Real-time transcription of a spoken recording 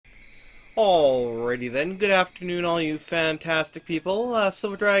Alrighty then, good afternoon all you fantastic people.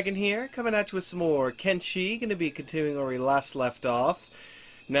 Silver Dragon here, coming at you with some more Kenshi, going to be continuing where we last left off.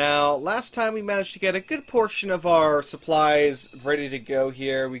 Now, last time we managed to get a good portion of our supplies ready to go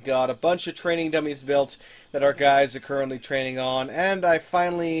here. We got a bunch of training dummies built that our guys are currently training on, and I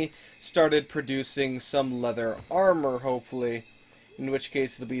finally started producing some leather armor, hopefully. In which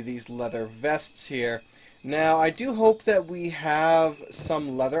case it'll be these leather vests here. Now, I do hope that we have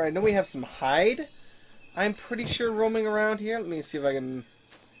some leather. I know we have some hide, I'm pretty sure, roaming around here. Let me see if I can...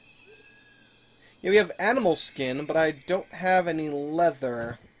 Yeah, we have animal skin, but I don't have any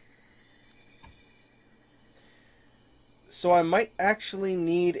leather. So I might actually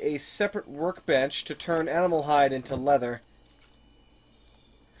need a separate workbench to turn animal hide into leather.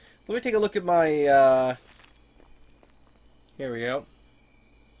 So let me take a look at my... Here we go.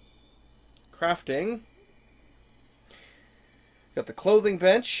 Crafting. Got the clothing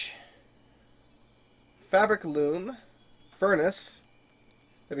bench, fabric loom, furnace.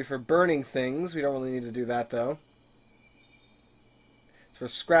 Maybe for burning things. We don't really need to do that though. It's for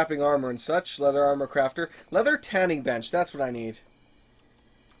scrapping armor and such. Leather armor crafter. Leather tanning bench. That's what I need.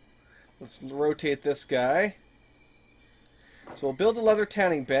 Let's rotate this guy. So we'll build a leather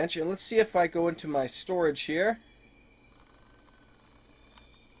tanning bench, and let's see if I go into my storage here.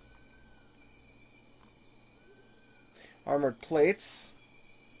 Armored plates.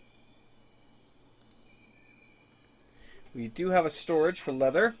 We do have a storage for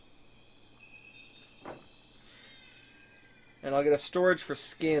leather. And I'll get a storage for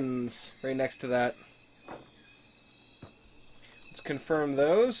skins right next to that. Let's confirm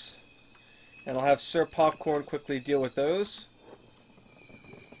those. And I'll have Sir Popcorn quickly deal with those.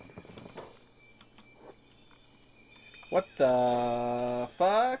 What the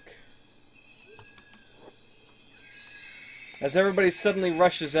fuck? As everybody suddenly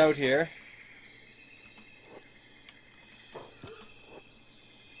rushes out here.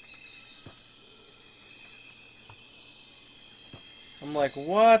 I'm like,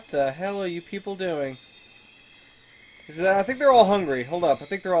 what the hell are you people doing? I think they're all hungry. Hold up, I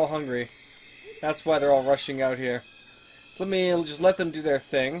think they're all hungry. That's why they're all rushing out here. So let me just let them do their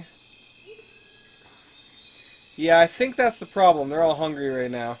thing. Yeah, I think that's the problem. They're all hungry right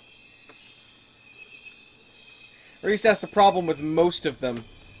now. Or at least that's the problem with most of them.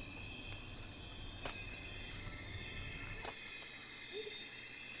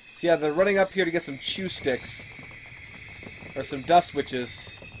 So yeah, they're running up here to get some chew sticks. Or some dust witches.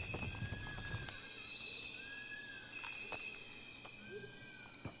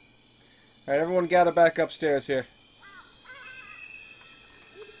 Alright, everyone gather back upstairs here.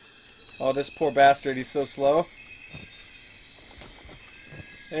 Oh, this poor bastard, he's so slow.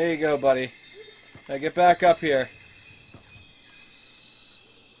 There you go, buddy. Now get back up here.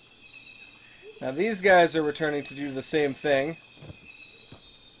 Now these guys are returning to do the same thing.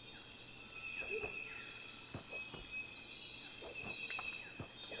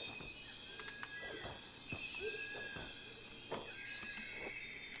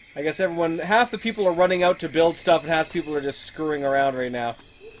 I guess half the people are running out to build stuff and half the people are just screwing around right now.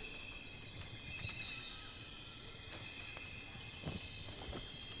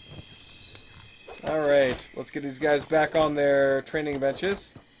 Alright, let's get these guys back on their training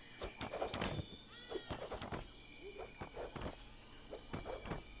benches.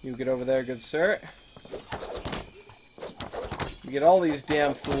 You get over there, good sir. You get all these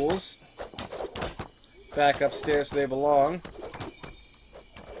damn fools back upstairs where they belong.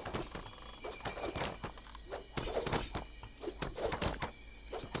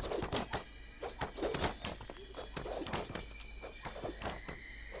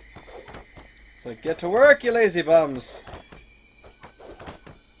 It's like, get to work, you lazy bums!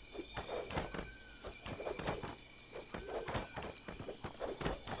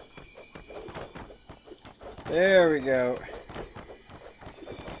 There we go.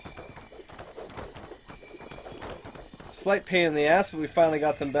 Slight pain in the ass, but we finally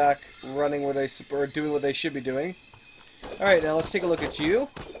got them back running where or doing what they should be doing. Alright, now let's take a look at you.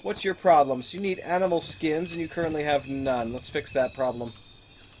 What's your problems? You need animal skins, and you currently have none. Let's fix that problem.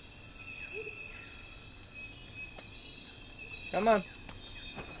 Come on.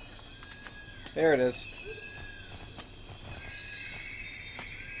 There it is.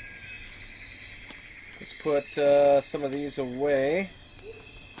 Let's put some of these away.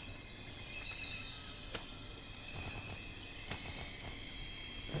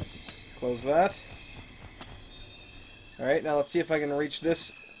 Close that. Alright, now let's see if I can reach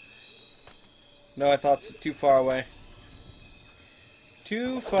this. No, I thought it's too far away.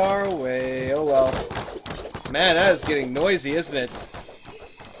 Too far away. Oh well. Man, that is getting noisy, isn't it?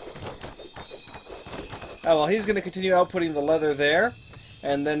 Oh, well, he's going to continue outputting the leather there.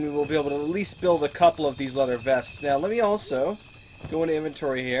 And then we will be able to at least build a couple of these leather vests. Now, let me also go into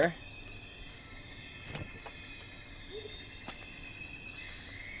inventory here.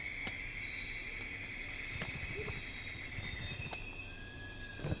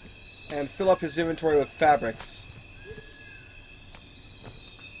 And fill up his inventory with fabrics.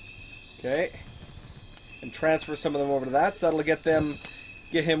 Okay. And transfer some of them over to that, so that'll get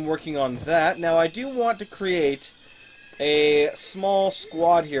him working on that. Now, I do want to create a small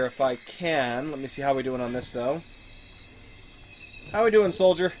squad here if I can. Let me see how we're doing on this, though. How we doing,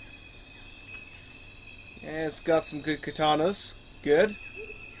 soldier? Yeah, it's got some good katanas. Good.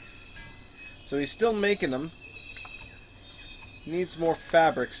 So he's still making them. Needs more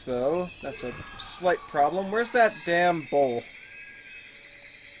fabrics, though. That's a slight problem. Where's that damn bowl?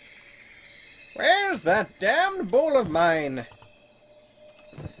 Where's that damned bowl of mine?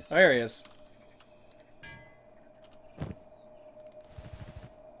 Oh, here he is.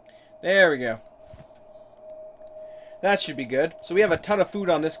 There we go. That should be good. So we have a ton of food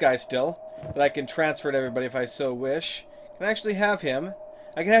on this guy still that I can transfer to everybody if I so wish. Can I actually have him?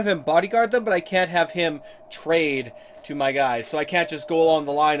 I can have him bodyguard them, but I can't have him trade to my guys. So I can't just go along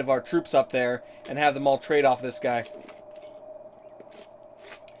the line of our troops up there and have them all trade off this guy.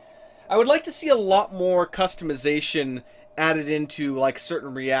 I would like to see a lot more customization added into like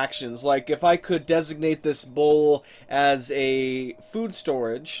certain reactions. Like if I could designate this bowl as a food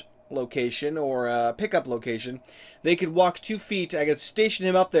storage location or a pickup location, they could walk 2 feet. I could station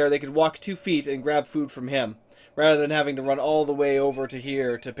him up there. They could walk 2 feet and grab food from him, rather than having to run all the way over to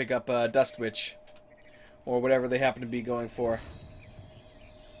here to pick up Dust Witch or whatever they happen to be going for.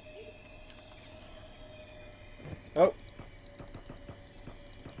 Oh.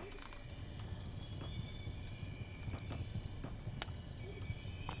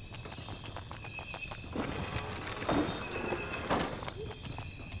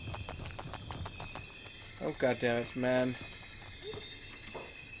 Oh, goddammit, man.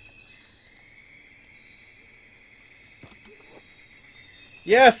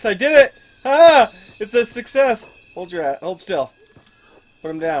 Yes, I did it! Ah! It's a success! Hold still.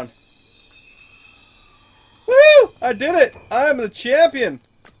 Put him down. Woo! I did it! I'm the champion!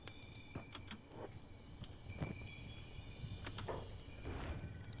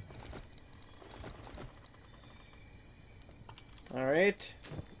 Alright.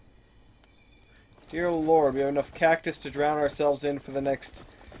 Dear Lord, we have enough cactus to drown ourselves in for the next,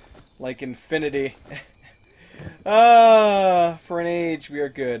 like, infinity. Ah, for an age, we are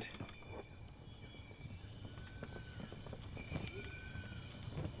good.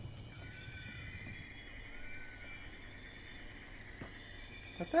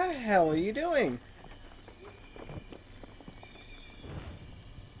 What the hell are you doing?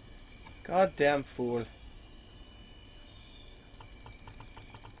 Goddamn fool.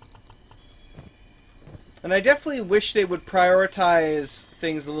 And I definitely wish they would prioritize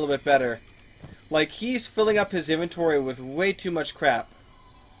things a little bit better. Like, he's filling up his inventory with way too much crap.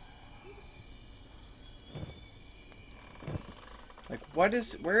 Like,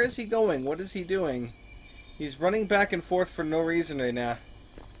 where is he going? What is he doing? He's running back and forth for no reason right now.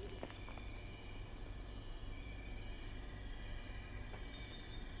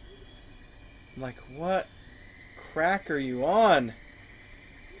 I'm like, what crack are you on?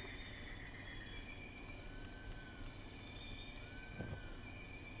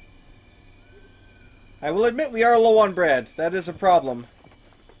 I will admit we are low on bread. That is a problem.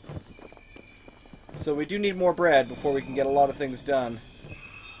 So we do need more bread before we can get a lot of things done.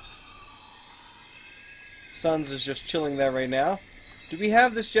 Suns is just chilling there right now. Do we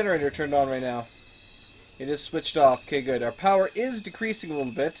have this generator turned on right now? It is switched off. Okay, good. Our power is decreasing a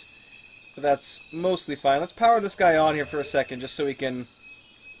little bit, but that's mostly fine. Let's power this guy on here for a second just so we can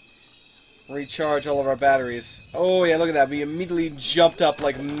recharge all of our batteries. Oh yeah, look at that. We immediately jumped up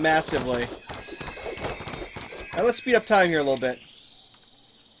like massively. Now let's speed up time here a little bit.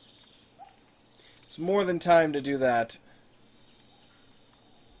 It's more than time to do that.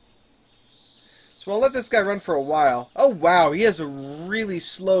 So I'll let this guy run for a while. Oh wow, he has a really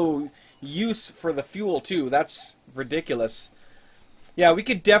slow use for the fuel too. That's ridiculous. Yeah, we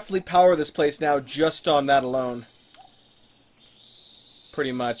could definitely power this place now just on that alone.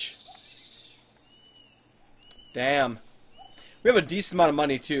 Pretty much. Damn. We have a decent amount of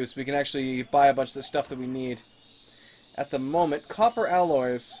money too, so we can actually buy a bunch of the stuff that we need. At the moment, copper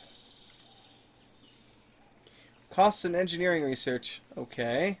alloys. Costs and engineering research.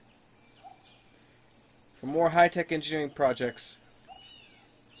 Okay. For more high-tech engineering projects.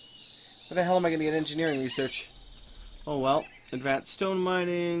 Where the hell am I going to get engineering research? Oh well. Advanced stone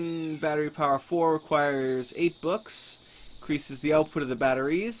mining, battery power 4 requires 8 books. Increases the output of the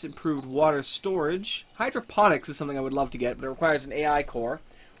batteries. Improved water storage. Hydroponics is something I would love to get, but it requires an AI core,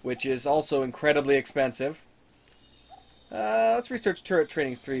 which is also incredibly expensive. Let's research turret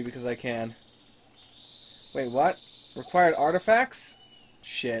training 3 because I can. Wait, what? Required artifacts?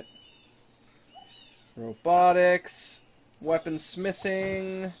 Shit. Robotics. Weapon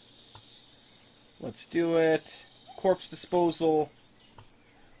smithing. Let's do it. Corpse disposal.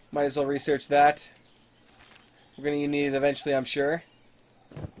 Might as well research that. We're going to need it eventually, I'm sure.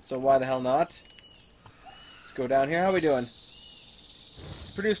 So why the hell not? Let's go down here. How are we doing?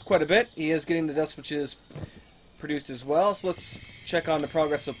 He's produced quite a bit. He is getting the dust which is produced as well. So let's check on the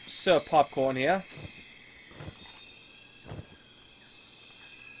progress of popcorn here.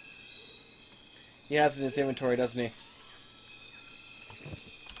 He has it in his inventory, doesn't he?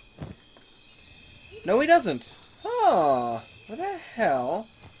 No, he doesn't. Oh, what the hell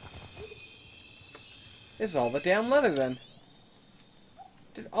is all the damn leather then?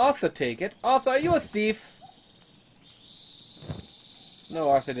 Did Arthur take it? Arthur, are you a thief? No,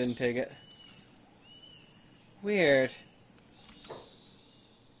 Arthur didn't take it. Weird.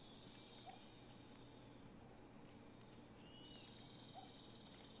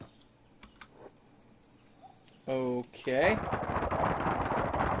 Okay.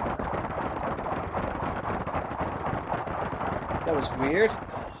 That was weird.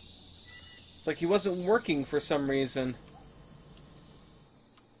 It's like he wasn't working for some reason.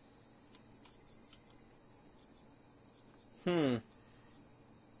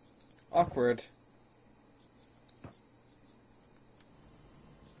 Awkward.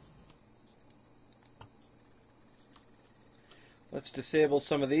 Let's disable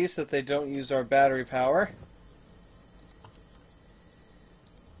some of these so that they don't use our battery power.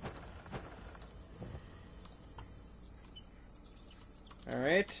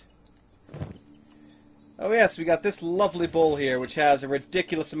 Alright. Oh yes, we got this lovely bowl here, which has a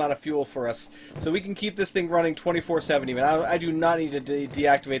ridiculous amount of fuel for us. So we can keep this thing running 24/7 even. I do not need to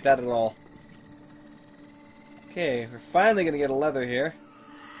deactivate that at all. Okay, we're finally going to get a leather here.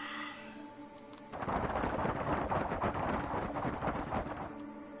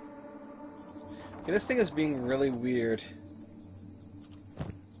 Okay, this thing is being really weird.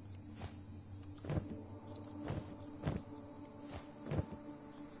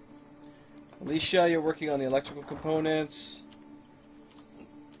 Alicia, you're working on the electrical components.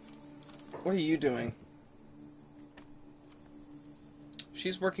 What are you doing?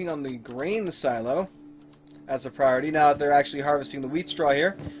 She's working on the grain silo as a priority. Now that they're actually harvesting the wheat straw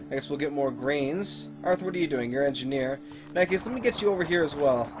here, I guess we'll get more grains. Arthur, what are you doing? You're an engineer. In that case, let me get you over here as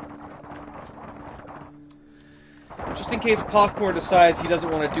well. Just in case Popcorn decides he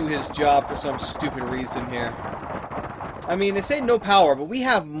doesn't want to do his job for some stupid reason here. I mean, they say no power, but we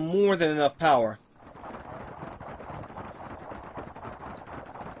have more than enough power.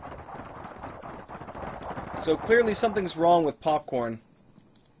 So clearly something's wrong with Popcorn.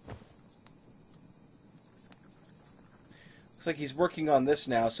 Looks like he's working on this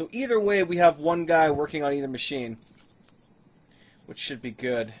now. So either way, we have one guy working on either machine, which should be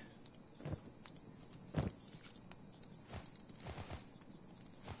good.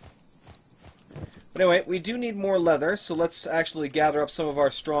 But anyway, we do need more leather, so let's actually gather up some of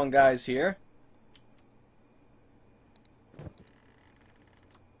our strong guys here.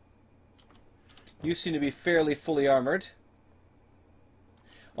 You seem to be fairly fully armored.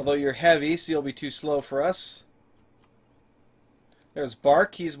 Although you're heavy, so you'll be too slow for us. There's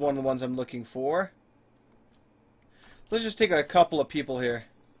Bark, he's one of the ones I'm looking for. So let's just take a couple of people here.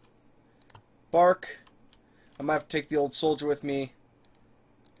 Bark. I might have to take the old soldier with me.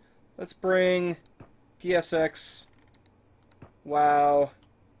 Let's bring PSX, WoW,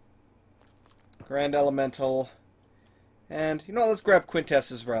 Grand Elemental, and you know what, let's grab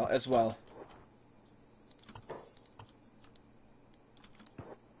Quintess as well.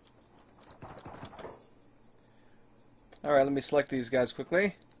 Alright, let me select these guys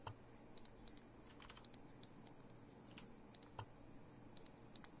quickly.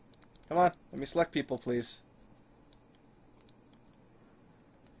 Come on, let me select people, please.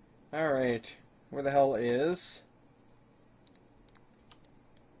 Alright, where the hell is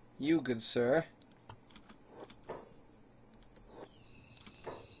you, good sir?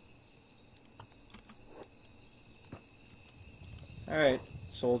 Alright,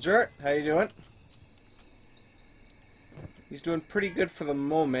 soldier, how you doing? He's doing pretty good for the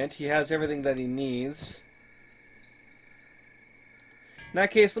moment. He has everything that he needs. In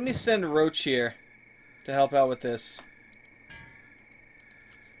that case, let me send Roach here to help out with this.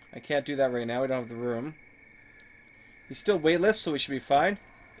 I can't do that right now. We don't have the room. He's still weightless, so we should be fine.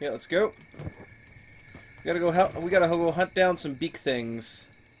 Okay, let's go. We gotta go hunt down some beak things.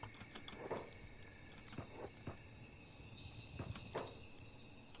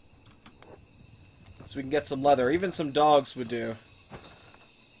 So we can get some leather. Even some dogs would do.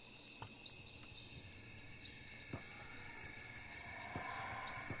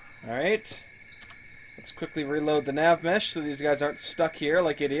 Alright. Let's quickly reload the nav mesh so these guys aren't stuck here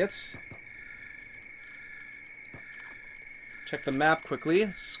like idiots. Check the map quickly.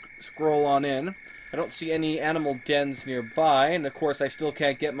 Scroll on in. I don't see any animal dens nearby, and of course I still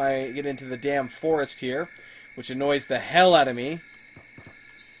can't get into the damn forest here, which annoys the hell out of me.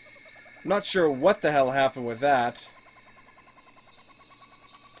 I'm not sure what the hell happened with that.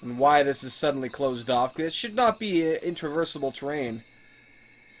 And why this is suddenly closed off, because it should not be intraversable terrain.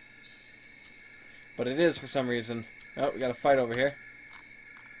 But it is for some reason. Oh, we got a fight over here.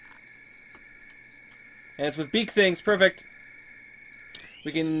 And it's with beak things, perfect.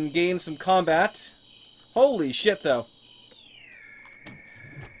 We can gain some combat. Holy shit, though.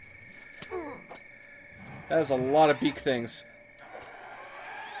 That is a lot of beak things.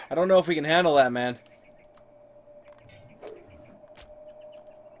 I don't know if we can handle that, man.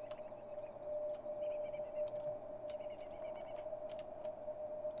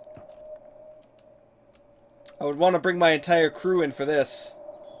 I would want to bring my entire crew in for this.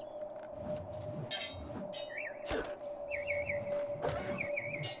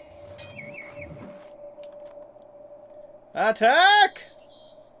 Attack!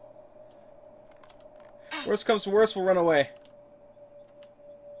 Worst comes to worst, we'll run away.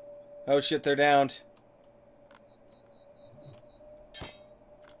 Oh shit, they're downed.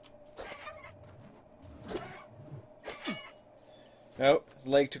 Oh, his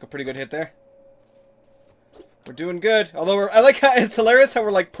leg took a pretty good hit there. We're doing good. Although I like how it's hilarious how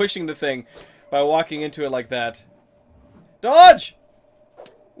we're like pushing the thing by walking into it like that. Dodge!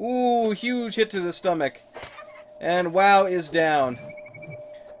 Ooh, huge hit to the stomach. And WoW is down.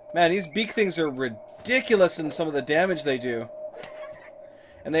 Man, these beak things are ridiculous in some of the damage they do.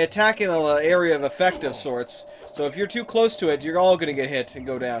 And they attack in an area of effect of sorts. So if you're too close to it, you're all going to get hit and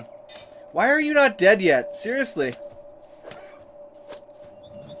go down. Why are you not dead yet? Seriously.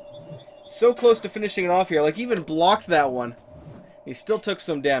 So close to finishing it off here. Like, even blocked that one. He still took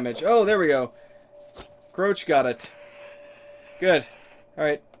some damage. Oh, there we go. Croach got it. Good.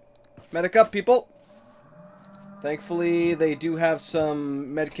 Alright. Medic up, people. Thankfully, they do have some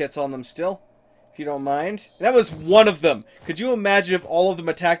medkits on them still. If you don't mind. That was one of them. Could you imagine if all of them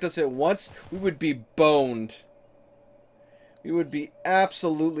attacked us at once? We would be boned. We would be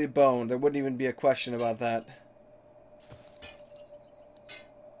absolutely boned. There wouldn't even be a question about that.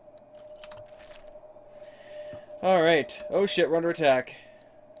 Alright. Oh shit, we're under attack.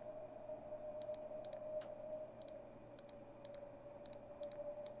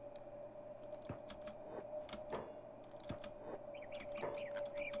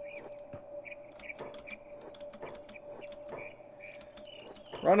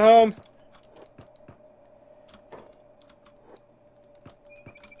 Run home.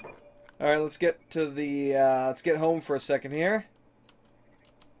 Alright, let's get to the, let's get home for a second here.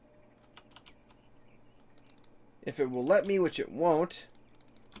 If it will let me, which it won't.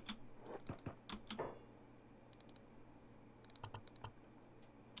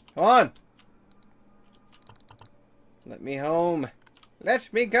 Come on. Let me home.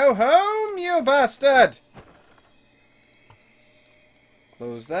 Let me go home, you bastard!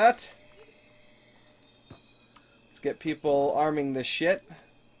 Close that. Let's get people arming this shit.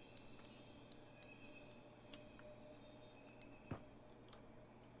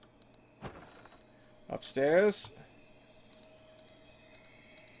 Upstairs.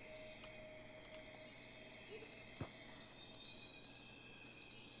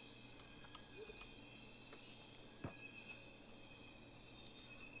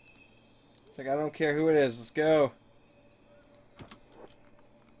 It's like, I don't care who it is. Let's go.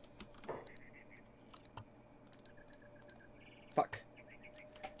 Fuck.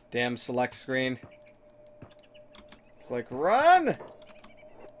 Damn select screen. It's like, run!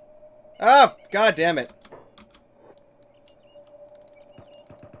 Oh, god damn it.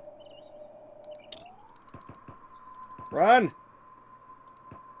 Run!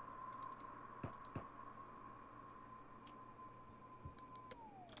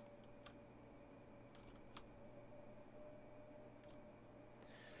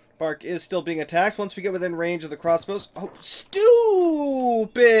 Bark is still being attacked once we get within range of the crossbows. Oh, stupid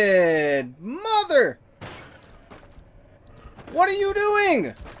mother! What are you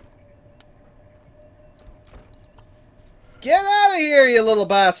doing? Get out of here, you little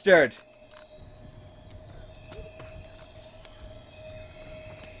bastard!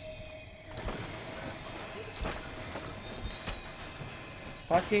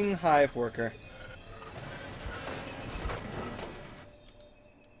 Fucking hive worker.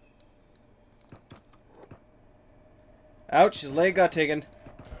 Ouch, his leg got taken.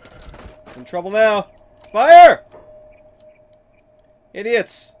 He's in trouble now. Fire!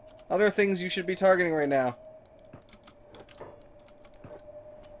 Idiots. Other things you should be targeting right now.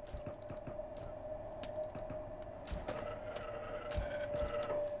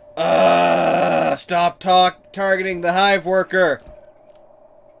 Stop targeting the hive worker.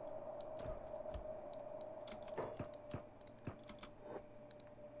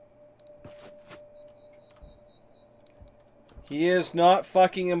 He is not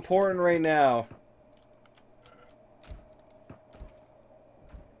fucking important right now.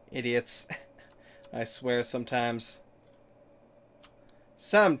 Idiots. I swear sometimes.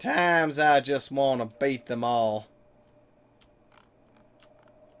 Sometimes I just want to beat them all.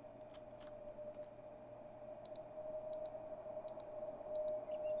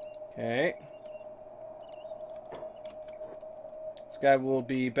 Okay. This guy will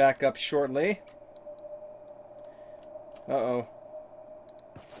be back up shortly. Uh-oh.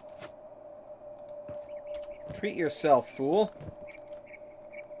 Treat yourself, fool.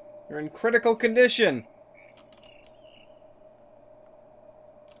 You're in critical condition.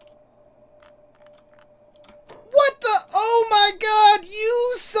 What the? Oh my god,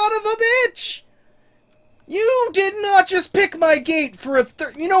 you son of a bitch! You did not just pick my gate for a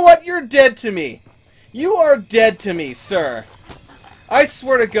You know what? You're dead to me. You are dead to me, sir. I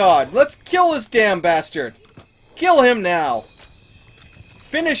swear to God. Let's kill this damn bastard. Kill him now.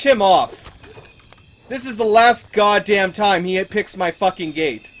 Finish him off. This is the last goddamn time he picks my fucking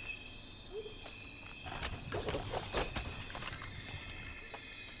gate.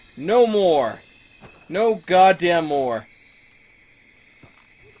 No more. No goddamn more.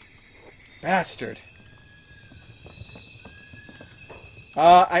 Bastard.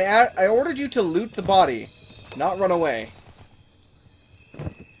 I ordered you to loot the body, not run away.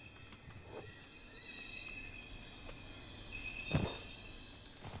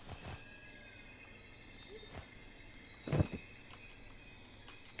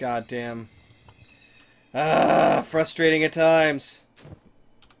 Goddamn. Frustrating at times.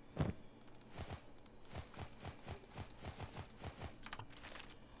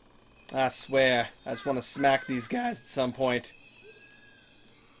 I swear, I just want to smack these guys at some point.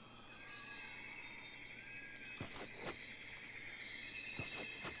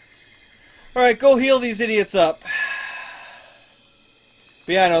 Alright, go heal these idiots up.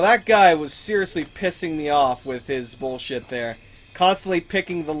 But yeah, no, that guy was seriously pissing me off with his bullshit there. Constantly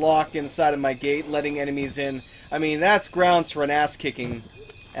picking the lock inside of my gate, letting enemies in. I mean, that's grounds for an ass-kicking.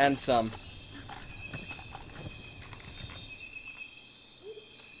 And some.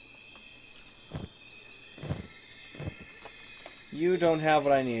 You don't have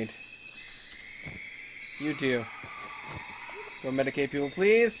what I need. You do. Go medicate people,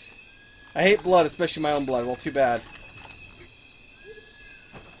 please. I hate blood, especially my own blood. Well, too bad.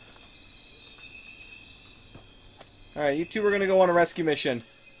 Alright, you two are going to go on a rescue mission.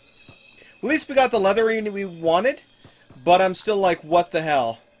 At least we got the leather we wanted, but I'm still like, what the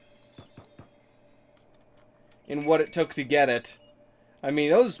hell? In what it took to get it. I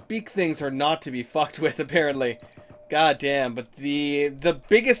mean, those beak things are not to be fucked with, apparently. God damn, but the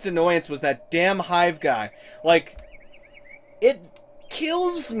biggest annoyance was that damn hive guy. Like, it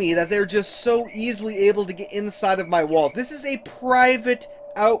kills me that they're just so easily able to get inside of my walls. This is a private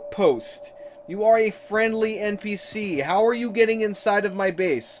outpost. You are a friendly NPC. How are you getting inside of my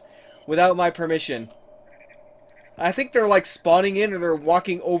base without my permission? I think they're like spawning in or they're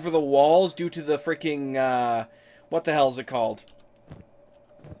walking over the walls due to the freaking, what the hell is it called?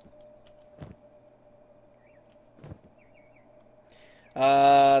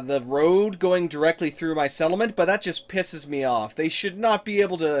 The road going directly through my settlement, but that just pisses me off. They should not be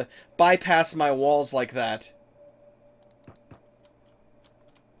able to bypass my walls like that.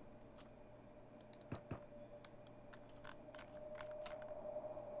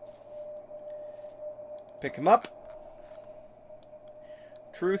 Pick him up.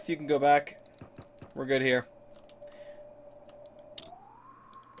 Truth, you can go back. We're good here.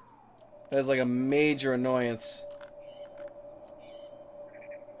 That is like a major annoyance.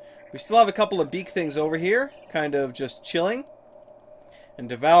 We still have a couple of beak things over here, kind of just chilling and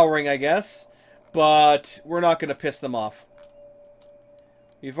devouring, I guess, but we're not going to piss them off.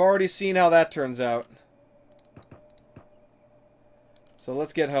 We've already seen how that turns out. So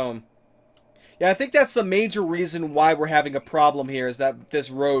let's get home. Yeah, I think that's the major reason why we're having a problem here, is that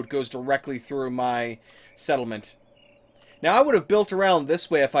this road goes directly through my settlement. Now, I would have built around this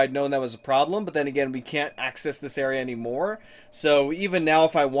way if I'd known that was a problem, but then again, we can't access this area anymore. So even now,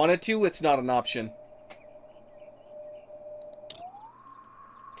 if I wanted to, it's not an option.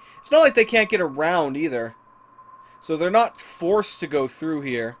 It's not like they can't get around either. So they're not forced to go through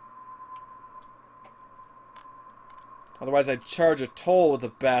here. Otherwise, I'd charge a toll with the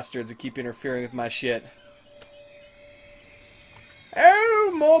bastards that keep interfering with my shit.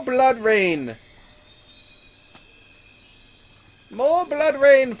 Oh, more blood rain! More blood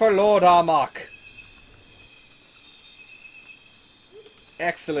rain for Lord Armok.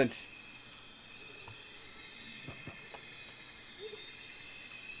 Excellent.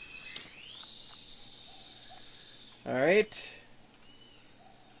 Alright.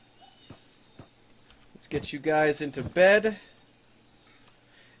 Let's get you guys into bed.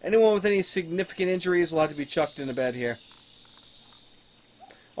 Anyone with any significant injuries will have to be chucked into bed here.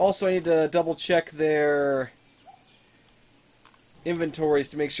 Also, I need to double check their inventories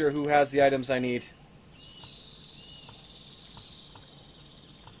to make sure who has the items I need.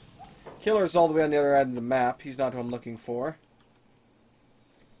 Killer's all the way on the other end of the map. He's not who I'm looking for.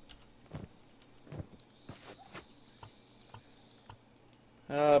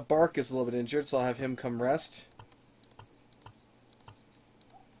 Bark is a little bit injured, so I'll have him come rest.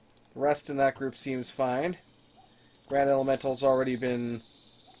 The rest in that group seems fine. Grand Elemental's already been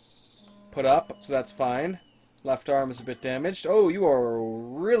put up, so that's fine. Left arm is a bit damaged. Oh, you are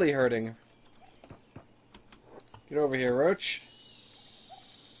really hurting. Get over here, Roach.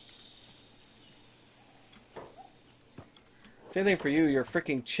 Same thing for you. Your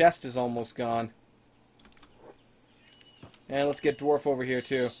freaking chest is almost gone. And let's get Dwarf over here,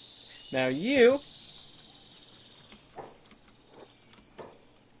 too. Now you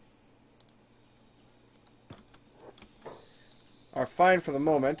are fine for the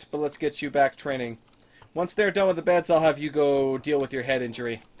moment, but let's get you back training. Once they're done with the beds, I'll have you go deal with your head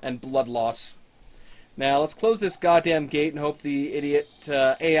injury and blood loss. Now, let's close this goddamn gate and hope the idiot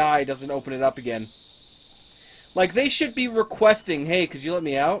AI doesn't open it up again. Like, they should be requesting, hey, could you let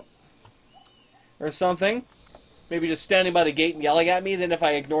me out? Or something. Maybe just standing by the gate and yelling at me, then if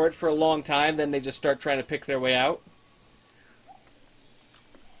I ignore it for a long time, then they just start trying to pick their way out.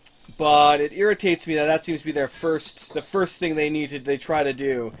 But it irritates me that that seems to be their the first thing they try to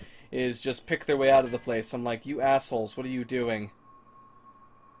do is just pick their way out of the place. I'm like, you assholes, what are you doing?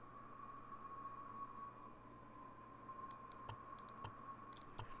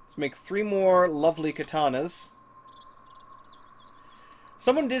 Let's make 3 more lovely katanas.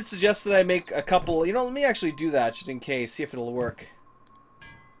 Someone did suggest that I make a couple. You know, let me actually do that just in case, see if it'll work.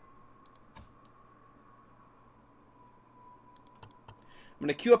 I'm going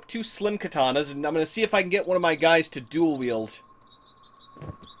to queue up 2 slim katanas, and I'm going to see if I can get one of my guys to dual wield.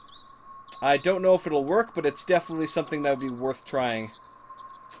 I don't know if it'll work, but it's definitely something that would be worth trying.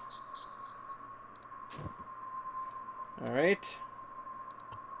 Alright.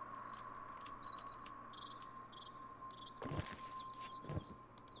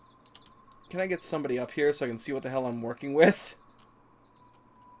 Can I get somebody up here so I can see what the hell I'm working with?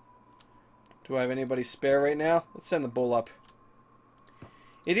 Do I have anybody spare right now? Let's send the bull up.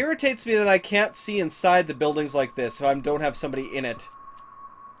 It irritates me that I can't see inside the buildings like this if I don't have somebody in it.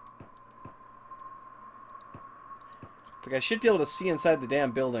 Like, I should be able to see inside the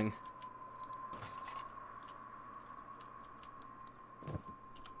damn building.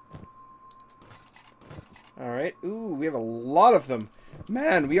 Alright. Ooh, we have a lot of them.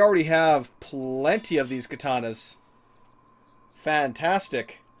 Man, we already have plenty of these katanas.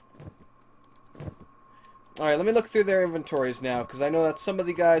 Fantastic. Alright, let me look through their inventories now, because I know that some of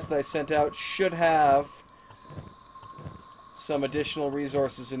the guys that I sent out should have some additional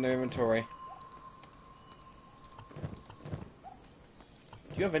resources in their inventory.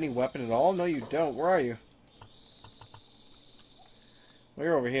 Do you have any weapon at all? No, you don't. Where are you? Well,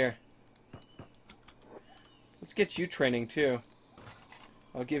 you're over here. Let's get you training, too.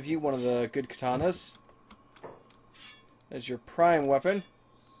 I'll give you one of the good katanas as your prime weapon.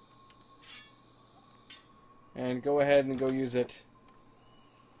 And go ahead and go use it.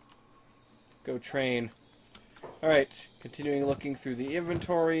 Go train. Alright, continuing looking through the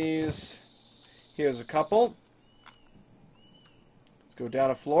inventories. Here's a couple. Let's go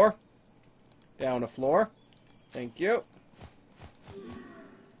down a floor. Down a floor. Thank you.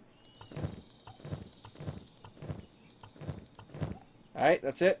 Alright,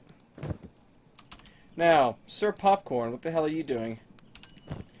 that's it. Now, Sir Popcorn, what the hell are you doing?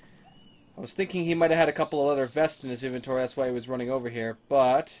 I was thinking he might have had a couple of other vests in his inventory, that's why he was running over here,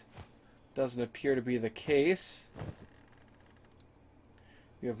 but doesn't appear to be the case.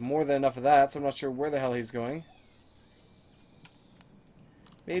 We have more than enough of that, so I'm not sure where the hell he's going.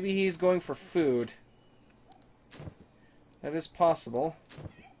 Maybe he's going for food. That is possible.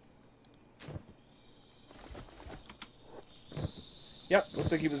 Yep,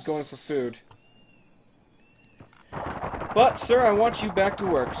 looks like he was going for food. But, sir, I want you back to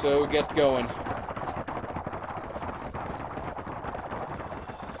work, so get going.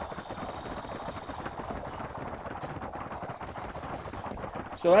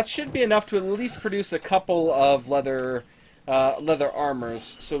 So that should be enough to at least produce a couple of leather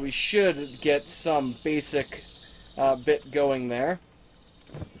armors. So we should get some basic bit going there.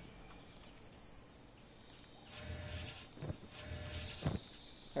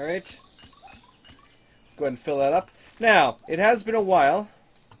 Alright. Let's go ahead and fill that up. Now, it has been a while.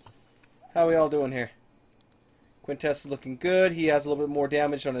 How are we all doing here? Quintess is looking good. He has a little bit more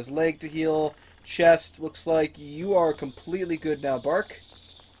damage on his leg to heal. Chest, looks like you are completely good now, Bark.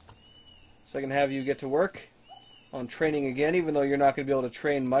 So I can have you get to work on training again, even though you're not going to be able to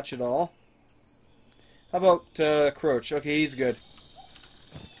train much at all. How about Croach? Okay, he's good.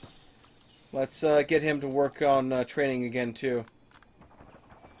 Let's get him to work on training again, too.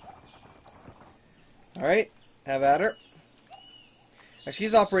 Alright, have at her. Actually,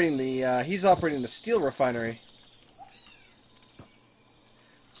 he's operating the steel refinery.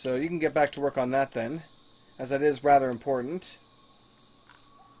 So you can get back to work on that then, as that is rather important.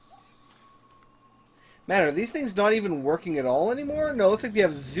 Man, are these things not even working at all anymore? No, it looks like we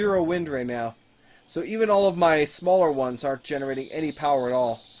have 0 wind right now. So even all of my smaller ones aren't generating any power at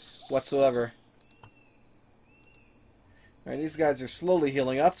all, whatsoever. Alright, these guys are slowly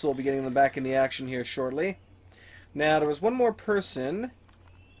healing up, so we'll be getting them back in the action here shortly. Now, there was one more person.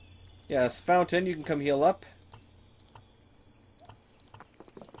 Yes, Fountain, you can come heal up.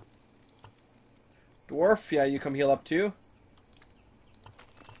 Dwarf, yeah, you come heal up too.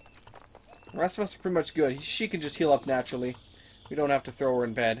 The rest of us are pretty much good. She can just heal up naturally. We don't have to throw her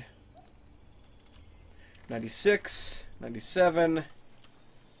in bed. 96, 97,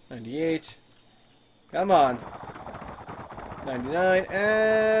 98. Come on. 99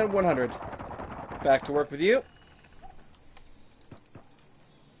 and 100. Back to work with you.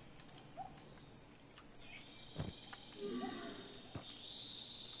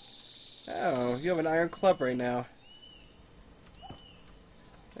 Oh, you have an iron club right now.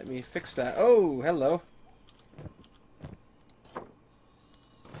 Let me fix that. Oh, hello.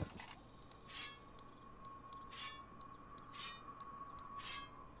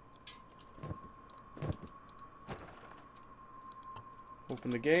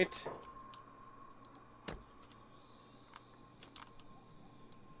 Open the gate.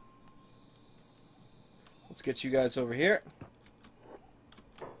 Let's get you guys over here.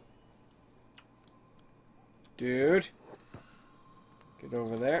 Dude. Get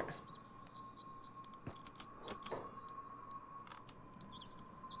over there.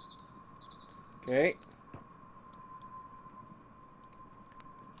 Okay.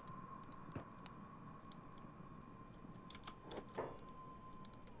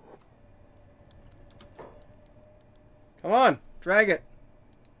 Come on, drag it.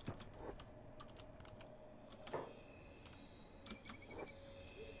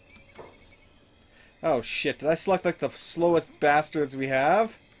 Oh shit, did I select like the slowest bastards we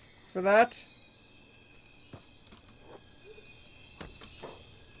have for that?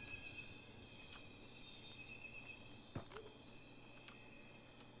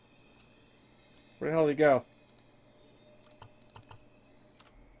 Where the hell did he go?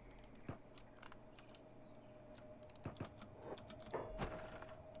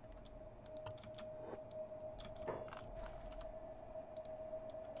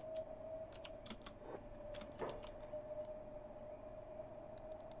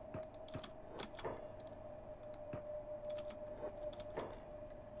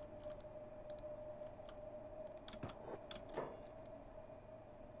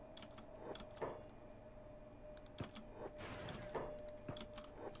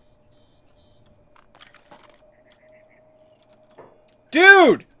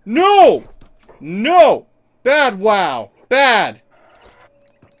 Dude! No! No! Bad wow! Bad!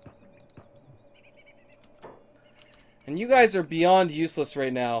 And you guys are beyond useless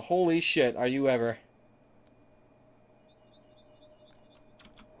right now. Holy shit, are you ever.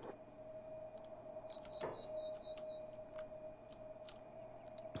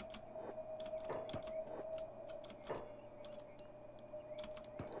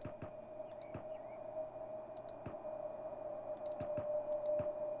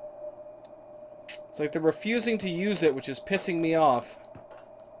 It's like they're refusing to use it, which is pissing me off.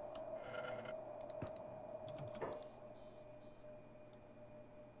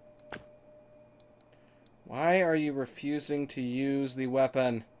 Why are you refusing to use the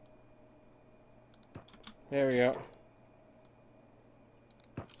weapon? There we go.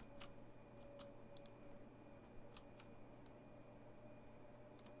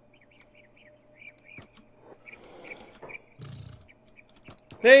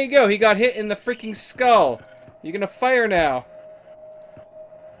 There you go, he got hit in the freaking skull. You're gonna fire now.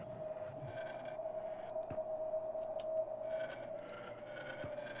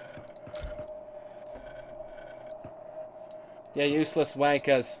 Yeah, useless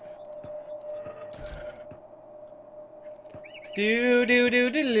wankas. Do do do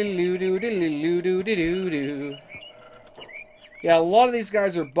do do do do do do do do. Yeah, a lot of these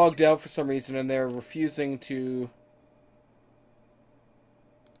guys are bugged out for some reason, and they're refusing to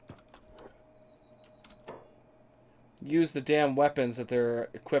use the damn weapons that they're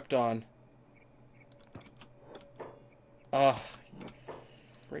equipped on. Ugh, you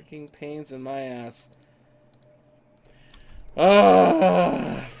freaking pains in my ass.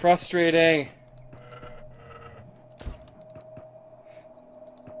 Ugh, frustrating.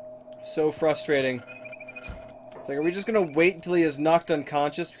 So frustrating. It's like, are we just gonna wait until he is knocked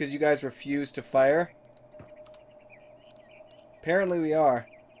unconscious because you guys refuse to fire? Apparently we are.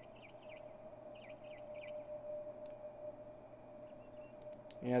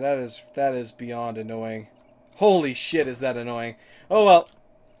 Yeah, that is beyond annoying. Holy shit, is that annoying. Oh well.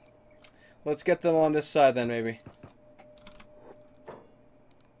 Let's get them on this side then, maybe.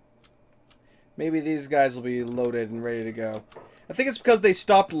 Maybe these guys will be loaded and ready to go. I think it's because they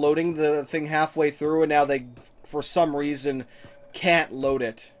stopped loading the thing halfway through and now they, for some reason, can't load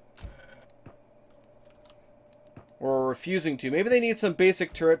it. Or are refusing to. Maybe they need some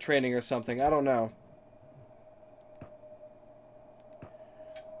basic turret training or something. I don't know.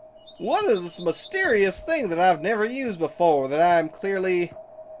 What is this mysterious thing that I've never used before that I'm clearly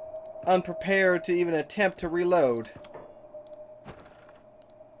unprepared to even attempt to reload?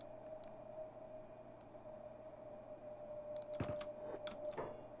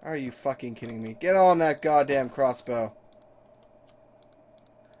 Are you fucking kidding me? Get on that goddamn crossbow.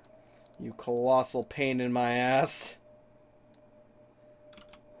 You colossal pain in my ass.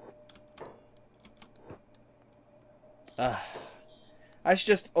 I should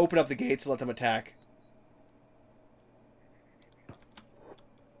just open up the gates and let them attack.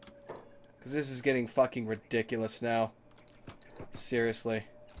 Because this is getting fucking ridiculous now. Seriously.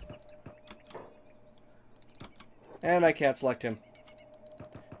 And I can't select him.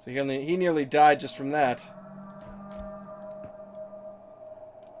 So he nearly died just from that.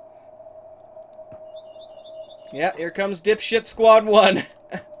 Yeah, here comes Dipshit Squad 1.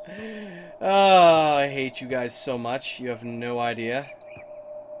 Oh, I hate you guys so much. You have no idea.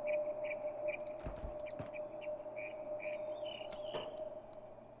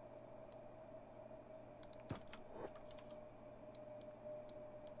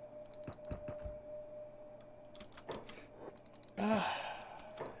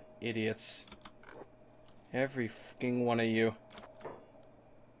 Idiots. Every fucking one of you.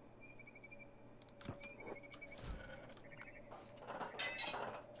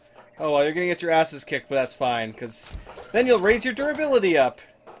 Oh, well, you're gonna get your asses kicked, but that's fine, because then you'll raise your durability up.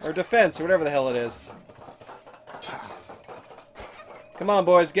 Or defense, or whatever the hell it is. Come on,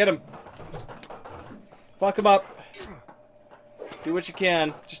 boys, get him. Fuck him up. Do what you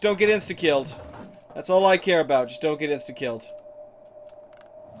can. Just don't get insta-killed. That's all I care about. Just don't get insta-killed.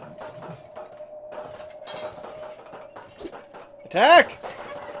 Attack!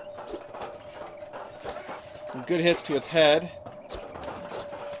 Some good hits to its head.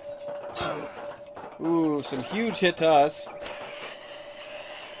 Ooh, some huge hit to us.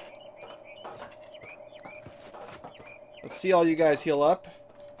 Let's see all you guys heal up.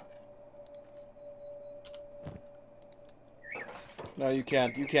 No, you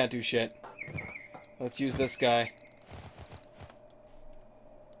can't. You can't do shit. Let's use this guy.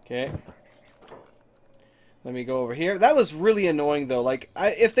 Okay. Let me go over here. That was really annoying, though. Like,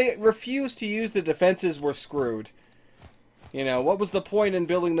 if they refused to use the defenses, we're screwed. You know, what was the point in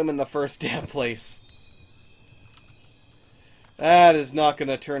building them in the first damn place? That is not going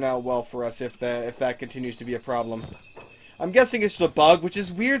to turn out well for us if that continues to be a problem. I'm guessing it's just a bug, which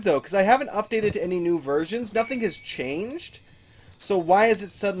is weird, though, because I haven't updated to any new versions. Nothing has changed. So why is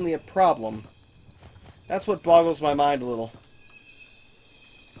it suddenly a problem? That's what boggles my mind a little.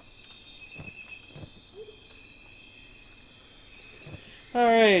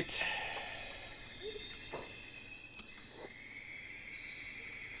 Alright.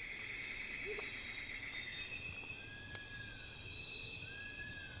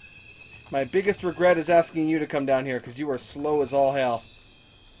 My biggest regret is asking you to come down here, because you are slow as all hell.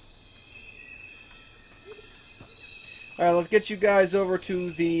 Alright, let's get you guys over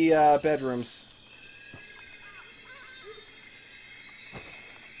to the bedrooms.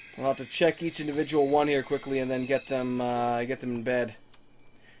 I'll have to check each individual one here quickly and then get them in bed.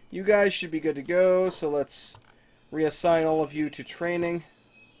 You guys should be good to go, so let's reassign all of you to training.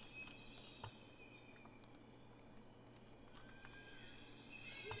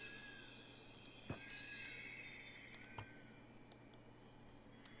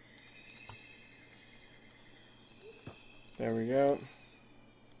 There we go.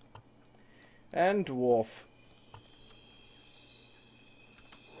 And dwarf.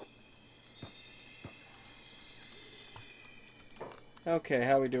 Okay,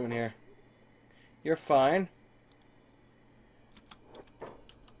 how we doing here? You're fine.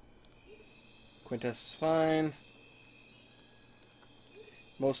 Quintess is fine.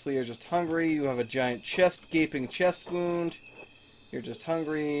 Mostly you're just hungry. You have a giant gaping chest wound. You're just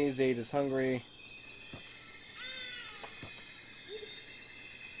hungry. Zaid is hungry.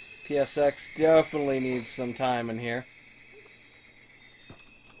 PSX definitely needs some time in here.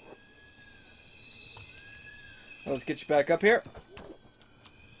 Let's get you back up here.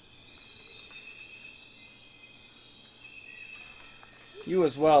 You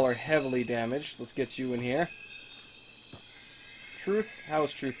as well are heavily damaged. Let's get you in here. Truth? How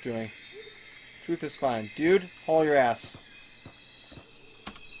is Truth doing? Truth is fine. Dude, haul your ass.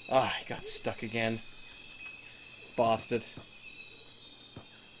 Ah, I got stuck again. Bossed it.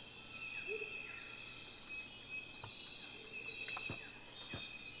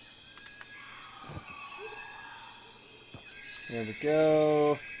 There we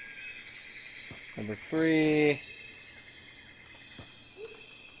go. Number 3.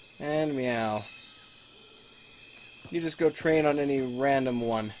 And meow. You just go train on any random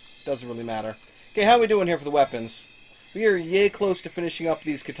one. Doesn't really matter. Okay, how are we doing here for the weapons? We are yay close to finishing up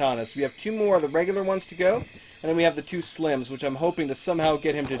these katanas. We have 2 more of the regular ones to go, and then we have the 2 slims, which I'm hoping to somehow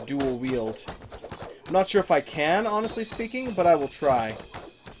get him to dual wield. I'm not sure if I can, honestly speaking, but I will try.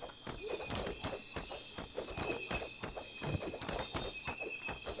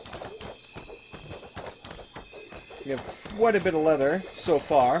 We have quite a bit of leather so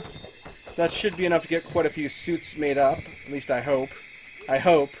far. So that should be enough to get quite a few suits made up. At least I hope. I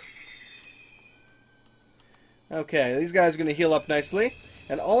hope. Okay, these guys are going to heal up nicely.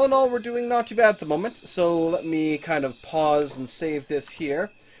 And all in all, we're doing not too bad at the moment. So let me kind of pause and save this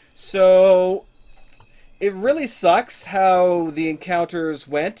here. So it really sucks how the encounters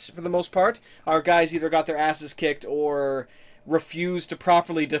went, for the most part. Our guys either got their asses kicked or refused to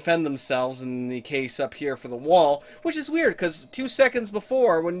properly defend themselves, in the case up here for the wall, which is weird because 2 seconds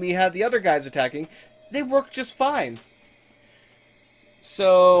before, when we had the other guys attacking, they worked just fine.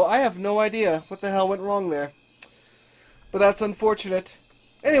 So I have no idea what the hell went wrong there, but that's unfortunate.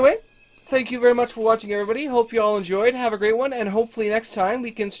 Anyway, thank you very much for watching, everybody. Hope you all enjoyed. Have a great one, and hopefully next time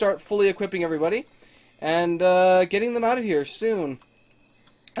we can start fully equipping everybody and getting them out of here soon.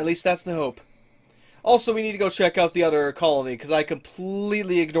 At least that's the hope. Also, we need to go check out the other colony, because I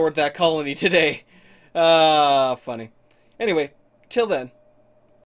completely ignored that colony today. Funny. Anyway, till then.